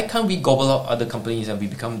 And why can't we gobble up other companies and we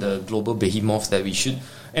become the global behemoths that we should?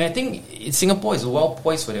 And I think Singapore is well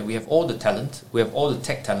poised for that. We have all the talent. We have all the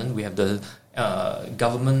tech talent. We have the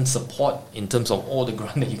government support in terms of all the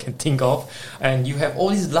grant that you can think of, and you have all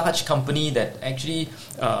these large companies that actually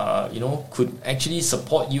could actually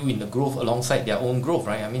support you in the growth alongside their own growth,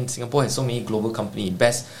 right? I mean, Singapore has so many global companies,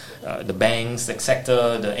 the banks, the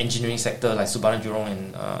sector, the engineering sector like Subarna Jurong,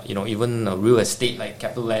 and even real estate like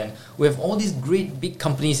CapitaLand. We have all these great big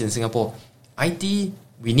companies in Singapore. IT,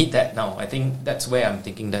 we need that now. I think that's where I'm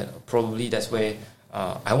thinking that probably that's where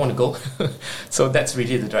I want to go. So that's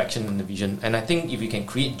really the direction and the vision. And I think if we can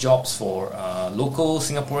create jobs for local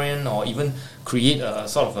Singaporean, or even create a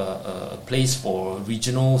sort of a place for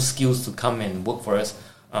regional skills to come and work for us,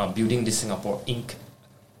 building this Singapore Inc.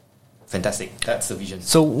 Fantastic. That's the vision.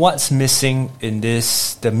 So what's missing in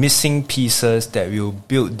this, the missing pieces that will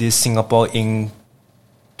build this Singapore Inc.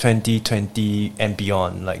 2020 and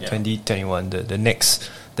beyond, like 2021, the next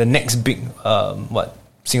big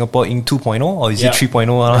Singapore Inc. 2.0, or is it 3.0?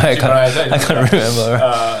 I can't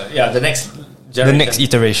remember. The next generation, the next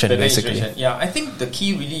iteration, basically. Yeah, I think the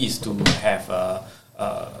key really is to have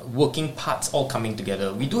working parts all coming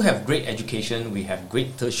together. We do have great education, we have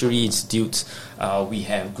great tertiary institutes, we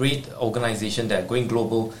have great organizations that are going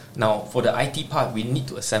global. Now, for the IT part, we need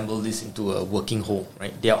to assemble this into a working whole,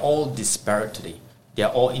 right? They are all disparate today. They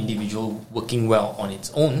are all individual working well on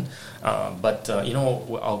its own, but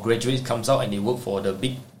our graduates comes out and they work for the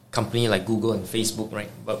big company like Google and Facebook, right?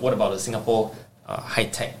 But what about the Singapore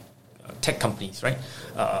high-tech tech companies, right?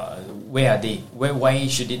 Where are they? Why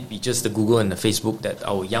should it be just the Google and the Facebook that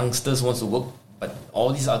our youngsters want to work? But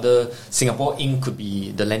all these other Singapore Inc. could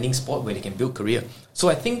be the landing spot where they can build career. So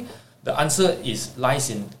I think the answer lies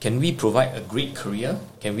in, can we provide a great career?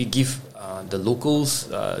 Can we give the locals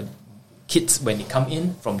kids, when they come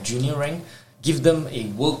in from junior rank, give them a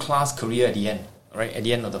world-class career at the end, right? At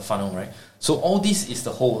the end of the funnel, right? So all this is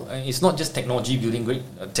the whole. It's not just technology, building great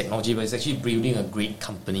technology, but it's actually building a great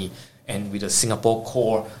company, and with a Singapore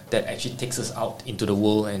core that actually takes us out into the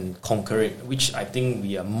world and conquer it, which I think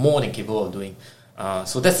we are more than capable of doing.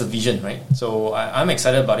 So that's the vision, right? So I'm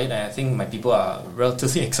excited about it, and I think my people are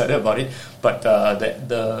relatively excited about it. But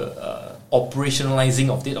the operationalizing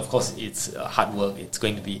of it, of course, it's hard work. It's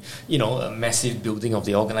going to be, a massive building of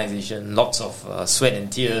the organization, lots of sweat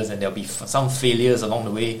and tears, and there'll be some failures along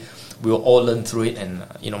the way. We will all learn through it, and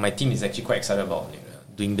my team is actually quite excited about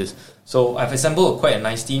doing this. So I've assembled quite a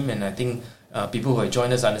nice team, and I think people who have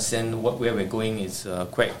joined us understand where we're going is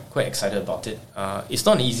quite excited about it. It's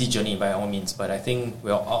not an easy journey by all means, but I think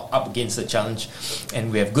we're up against the challenge, and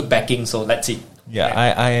we have good backing. So let's see. Yeah,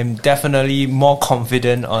 I am definitely more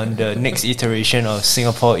confident on the next iteration of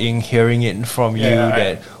Singapore Inc. hearing it from you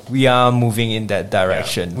that we are moving in that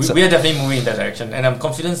direction. Yeah. We are definitely moving in that direction, and I'm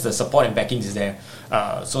confident the support and backing is there.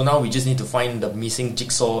 So now we just need to find the missing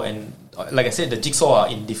jigsaw, and like I said, the jigsaw are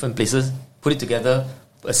in different places. Put it together,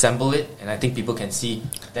 assemble it, and I think people can see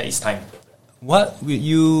that it's time. What would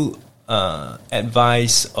you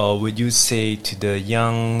advise, or would you say to the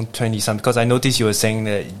young 20-something? Because I noticed you were saying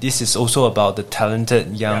that this is also about the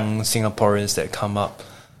talented young Singaporeans that come up,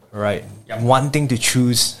 right? Wanting to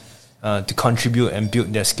choose to contribute and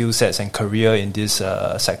build their skill sets and career in this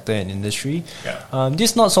sector and industry.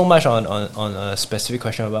 This is not so much on a specific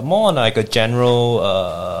question, but more on like a general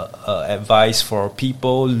advice for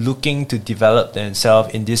people looking to develop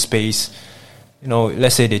themselves in this space.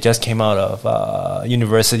 Let's say they just came out of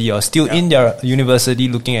university or still in their university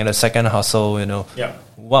looking at a second hustle,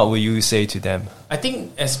 what will you say to them? I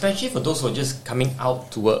think especially for those who are just coming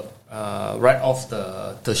out to work right off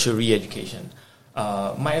the tertiary education,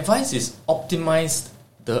 my advice is optimize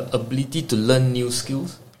the ability to learn new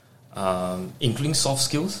skills, including soft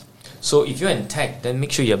skills. So if you're in tech, then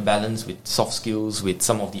make sure you're balanced with soft skills, with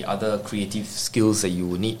some of the other creative skills that you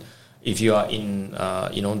will need. If you are in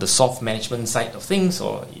the soft management side of things,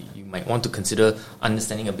 or you might want to consider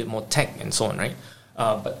understanding a bit more tech and so on, right?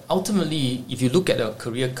 But ultimately, if you look at a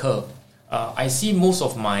career curve, I see most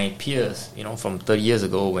of my peers, from 30 years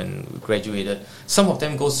ago when we graduated, some of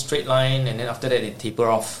them go straight line, and then after that they taper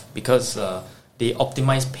off because they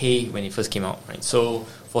optimize pay when it first came out, right? So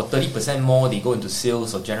for 30% more, they go into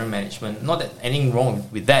sales or general management. Not that anything wrong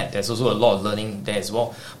with that. There's also a lot of learning there as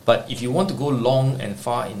well. But if you want to go long and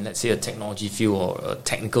far in, let's say, a technology field or a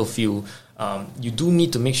technical field, you do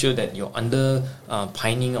need to make sure that your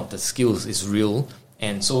underpinning of the skills is real.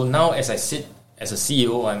 And so now, as I sit as a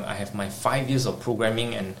CEO, I have my 5 years of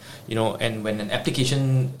programming, and and when an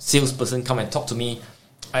application salesperson come and talk to me,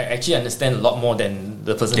 I actually understand a lot more than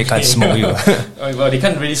the person. They can't smoke you. Well, they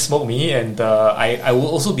can't really smoke me, and I will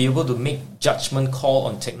also be able to make judgment call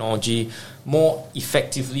on technology more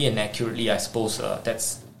effectively and accurately. I suppose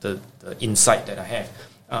that's the insight that I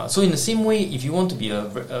have. So in the same way, if you want to be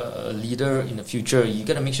a leader in the future, you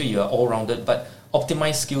got to make sure you are all-rounded, but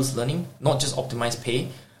optimize skills learning, not just optimize pay.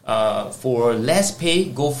 For less pay,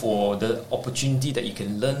 go for the opportunity that you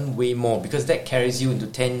can learn way more, because that carries you into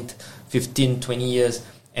 10, 15, 20 years,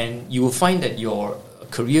 and you will find that your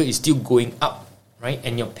career is still going up, right?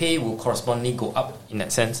 And your pay will correspondingly go up in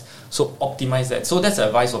that sense. So optimize that. So that's the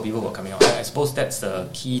advice for people who are coming out. I suppose that's the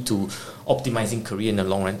key to optimizing career in the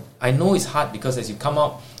long run. I know it's hard because as you come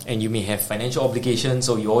out and you may have financial obligations,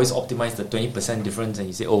 so you always optimize the 20% difference, and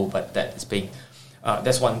you say, oh, but that is paying.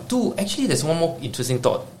 That's one. Two, actually, there's one more interesting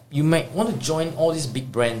thought. You might want to join all these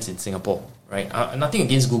big brands in Singapore, right? Nothing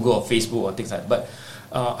against Google or Facebook or things like that, but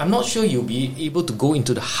I'm not sure you'll be able to go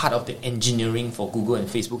into the heart of the engineering for Google and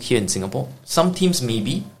Facebook here in Singapore. Some teams may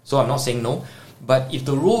be, so I'm not saying no. But if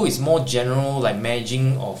the role is more general, like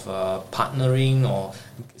managing of partnering or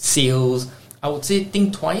sales, I would say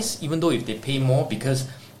think twice, even though if they pay more, because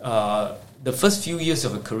the first few years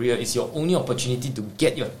of a career is your only opportunity to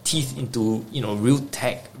get your teeth into real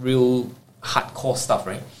tech, real hardcore stuff,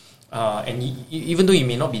 right? And even though you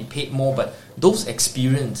may not be paid more, but those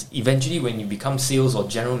experience eventually when you become sales or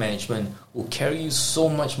general management will carry you so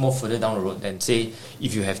much more further down the road than say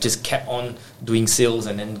if you have just kept on doing sales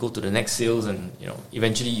and then go to the next sales and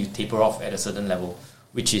eventually you taper off at a certain level,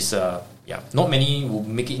 which is not many will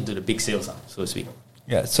make it into the big sales, so to speak.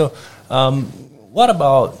 Yeah. So what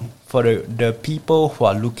about for the people who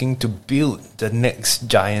are looking to build the next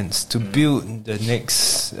giants, to build the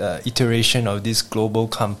next iteration of these global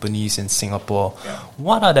companies in Singapore? Yeah.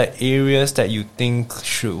 What are the areas that you think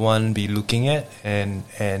should one be looking at, and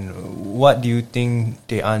what do you think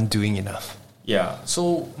they aren't doing enough? Yeah,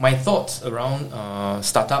 so my thoughts around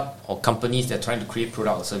startup or companies that are trying to create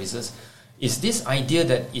product or services is this idea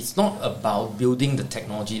that it's not about building the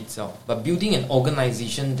technology itself, but building an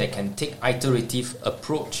organization that can take iterative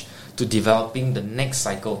approach to developing the next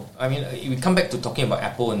cycle. I mean, we come back to talking about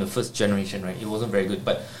Apple in the first generation, right? It wasn't very good,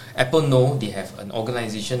 but Apple know they have an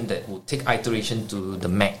organization that will take iteration to the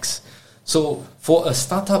max. So for a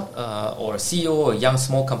startup or a CEO or a young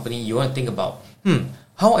small company, you want to think about,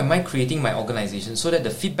 how am I creating my organization so that the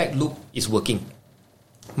feedback loop is working?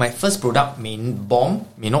 My first product may bomb,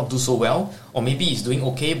 may not do so well, or maybe it's doing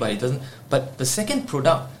okay, but it doesn't. But the second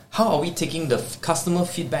product, how are we taking the customer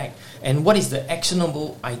feedback, and what is the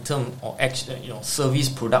actionable item or service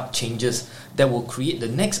product changes that will create the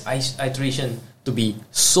next iteration to be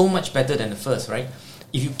so much better than the first, right?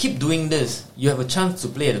 If you keep doing this, you have a chance to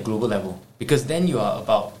play at a global level, because then you are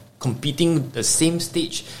about competing the same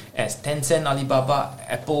stage as Tencent, Alibaba,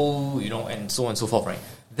 Apple, and so on and so forth, right?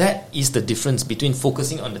 That is the difference between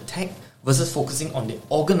focusing on the tech versus focusing on the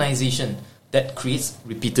organization that creates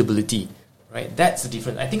repeatability, right? That's the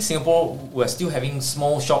difference. I think Singapore, we're still having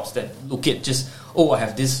small shops that look at just, I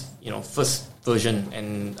have this, first version,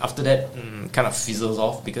 and after that, kind of fizzles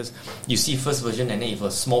off because you see first version and then you have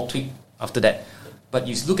a small tweak after that. But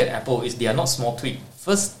you look at Apple, they are not small tweak.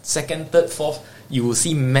 First, second, third, fourth, you will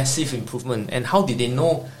see massive improvement. And how did they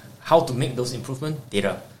know how to make those improvements?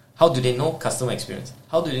 Data. How do they know? Customer experience.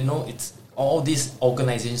 How do they know? It's all this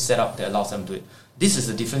organization set up that allows them to do it. This is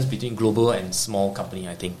the difference between global and small company,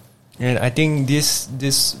 I think. And I think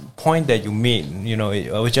this point that you made,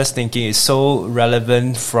 I was just thinking, is so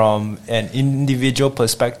relevant from an individual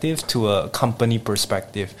perspective to a company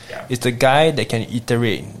perspective. Yeah. It's the guy that can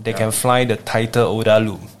iterate, that can fly the tighter Oda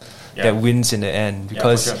loop, that wins in the end.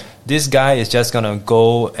 Because this guy is just going to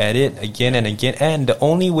go at it again and again. And the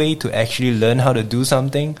only way to actually learn how to do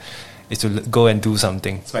something is to go and do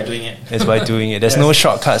something. It's by doing it. It's by doing it. There's no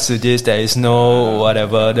shortcuts to this. There is no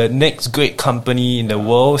whatever. The next great company in the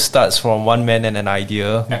world starts from one man and an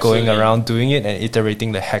idea, going around doing it and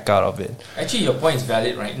iterating the heck out of it. Actually, your point is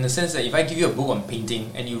valid, right? In the sense that if I give you a book on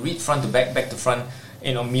painting and you read front to back, back to front,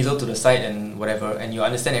 middle to the side and whatever, and you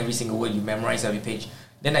understand every single word, you memorize every page,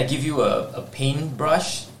 then I give you a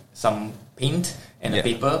paintbrush, some paint and a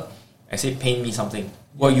paper. I say, paint me something.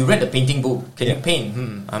 Well, you read the painting book. Can you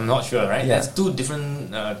paint? I'm not sure, right? That's two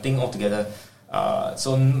different things altogether.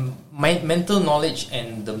 So my mental knowledge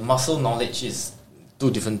and the muscle knowledge is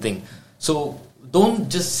two different things. So don't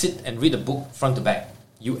just sit and read a book front to back.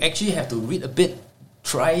 You actually have to read a bit,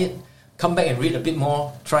 try it, come back and read a bit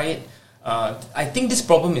more, try it. I think this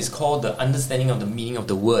problem is called the understanding of the meaning of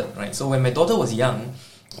the word, right? So when my daughter was young,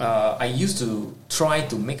 I used to try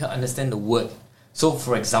to make her understand the word. So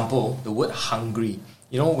for example, the word hungry.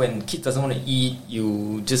 When kids doesn't want to eat,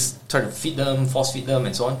 you just try to feed them, force feed them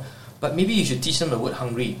and so on. But maybe you should teach them the word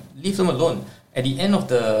hungry. Leave them alone. At the end of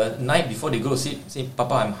the night before they go to sleep, say,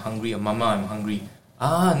 Papa, I'm hungry, or Mama, I'm hungry.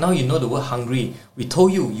 Now you know the word hungry. We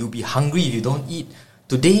told you, you'll be hungry if you don't eat.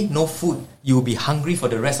 Today, no food. You'll be hungry for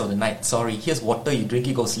the rest of the night. Sorry, here's water, you drink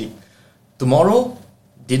it, go sleep. Tomorrow,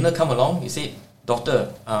 dinner come along, you say,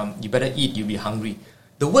 Daughter, you better eat, you'll be hungry.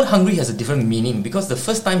 The word hungry has a different meaning because the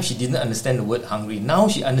first time she didn't understand the word hungry. Now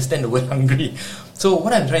she understands the word hungry. So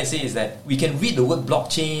what I'm trying to say is that we can read the word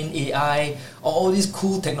blockchain, AI, all these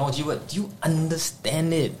cool technology words. Do you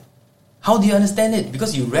understand it? How do you understand it?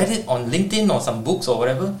 Because you read it on LinkedIn or some books or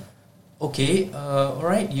whatever? Okay,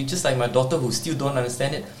 alright, you just like my daughter who still don't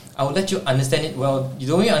understand it. I will let you understand it. Well,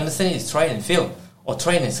 the only way you understand it is try and fail or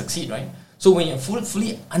try and succeed, right? So when you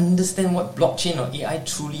fully understand what blockchain or AI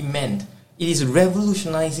truly meant, it is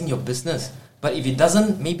revolutionizing your business. But if it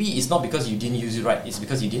doesn't, maybe it's not because you didn't use it right. It's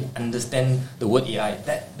because you didn't understand the word AI.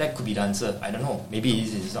 That could be the answer. I don't know. Maybe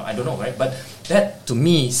it's not. I don't know, right? But that, to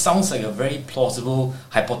me, sounds like a very plausible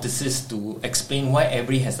hypothesis to explain why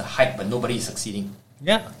everybody has the hype, but nobody is succeeding.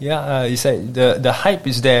 You said the hype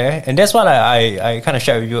is there, and that's what I kind of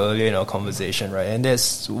shared with you earlier in our conversation, right? And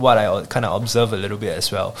that's what I kind of observe a little bit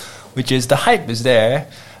as well, which is the hype is there,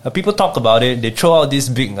 people talk about it, they throw out these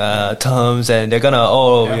big terms, and they're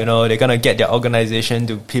gonna, they're gonna get their organization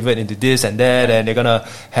to pivot into this and that, and they're gonna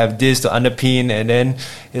have this to underpin, and then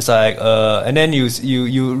it's like, and then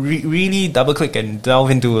you really double click and delve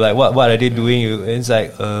into like what are they doing? It's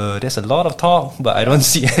like, there's a lot of talk, but I don't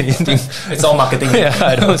see anything. It's all marketing. Yeah,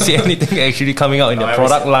 I don't see anything actually coming out in their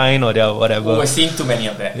product line or their whatever. We're seeing too many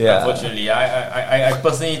of that. Yeah. Unfortunately, I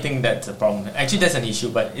personally think that's a problem. Actually, that's an issue,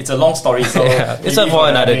 but it's a long story. So it's up for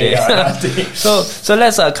another day. So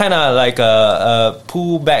let's kind of like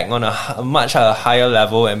pull back on a much higher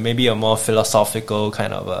level and maybe a more philosophical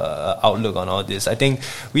kind of outlook on all this. I think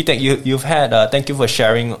you've had. Thank you for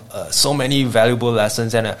sharing so many valuable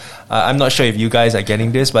lessons, and I'm not sure if you guys are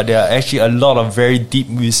getting this, but there are actually a lot of very deep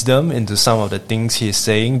wisdom into some of the things he's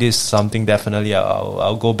saying. This is something definitely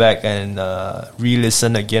I'll go back and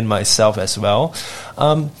re-listen again myself as well.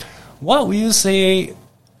 What would you say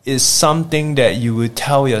is something that you would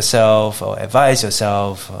tell yourself or advise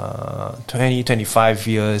yourself 20, 25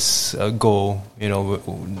 years ago,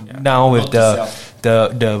 now with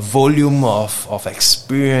the volume of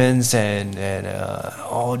experience and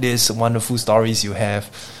all these wonderful stories you have?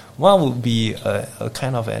 What would be a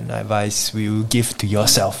kind of an advice we will give to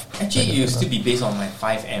yourself? Actually, it used to be based on my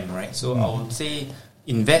 5M, right? So I would say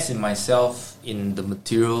invest in myself, in the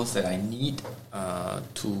materials that I need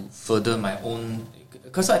to further my own.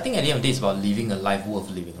 Because I think at the end of the day, it's about living a life worth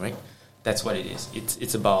living, right? That's what it is.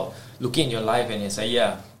 It's about looking at your life and it's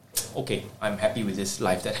like, okay, I'm happy with this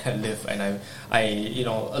life that I live, and I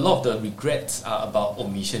a lot of the regrets are about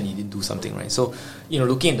omission. You didn't do something, right? So,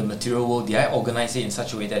 looking at the material world, did I organize it in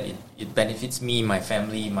such a way that it benefits me, my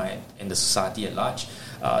family, and the society at large?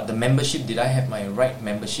 The membership, did I have my right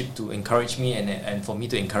membership to encourage me and for me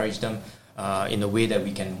to encourage them in a way that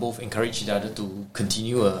we can both encourage each other to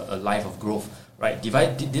continue a life of growth, right? Did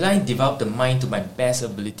I develop the mind to my best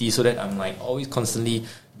ability so that I'm like always constantly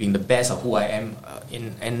being the best of who I am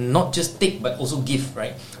and not just take but also give,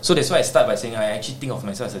 right? So that's why I start by saying I actually think of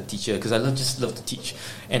myself as a teacher because I just love to teach.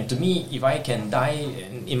 And to me, if I can die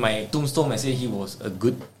in my tombstone, I say he was a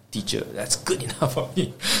good teacher. That's good enough for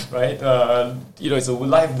me, right? It's a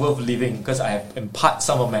life worth living because I impart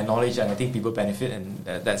some of my knowledge and I think people benefit, and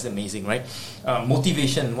that's amazing, right?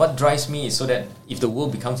 Motivation, what drives me is so that if the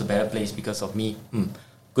world becomes a better place because of me,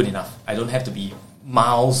 good enough. I don't have to be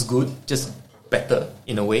miles good, just better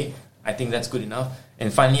in a way. I think that's good enough.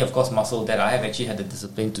 And finally, of course, muscle, that I have actually had the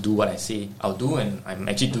discipline to do what I say I'll do, and I'm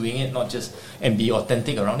actually doing it, not just and be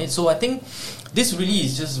authentic around it. So I think this really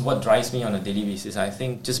is just what drives me on a daily basis. I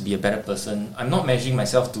think just be a better person. I'm not measuring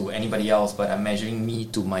myself to anybody else, but I'm measuring me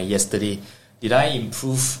to my yesterday. Did I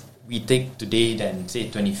improve we take today than say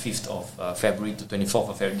 25th of February to 24th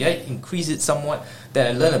of February? Did I increase it somewhat? That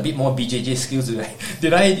I learn a bit more BJJ skills?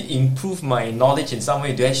 Did I improve my knowledge in some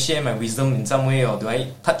way? Do I share my wisdom in some way? Or do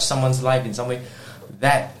I touch someone's life in some way?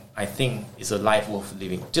 That, I think, is a life worth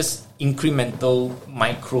living. Just incremental,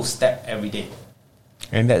 micro step every day.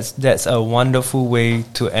 And that's a wonderful way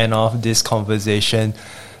to end off this conversation.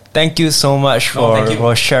 Thank you so much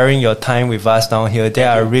for sharing your time with us down here. There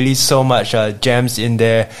are really so much gems in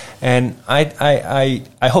there, and I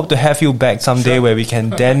hope to have you back someday where we can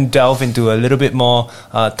then delve into a little bit more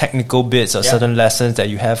technical bits or certain lessons that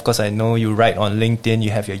you have, because I know you write on LinkedIn, you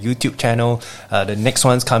have your YouTube channel, the next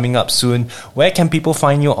one's coming up soon. Where can people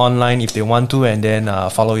find you online if they want to, and then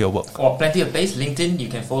follow your work? Well, plenty of place. LinkedIn, you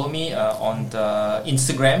can follow me on the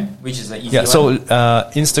Instagram, which is the easy one. So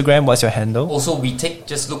Instagram, what's your handle? Also, we take,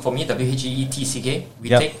 just look for me, WHEETCK.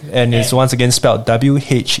 Take, and it's once again spelled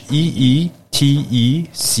WHEETECK.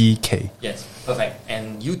 Yes, perfect.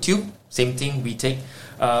 And YouTube, same thing, we take.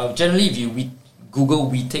 Generally, if you Google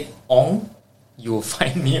we take Ong, you will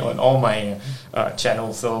find me on all my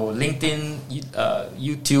channels. So LinkedIn,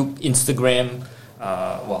 YouTube, Instagram,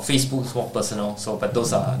 Facebook is more personal. So, but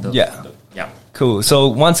those are the Cool. So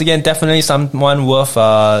once again, definitely someone worth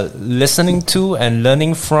listening to and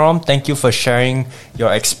learning from. Thank you for sharing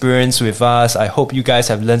your experience with us. I hope you guys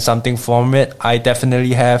have learned something from it. I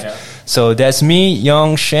definitely have. Yeah. So that's me,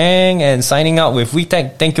 Yong Sheng, and signing out with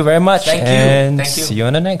WeTech. Thank you very much. Thank you. And see you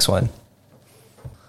on the next one.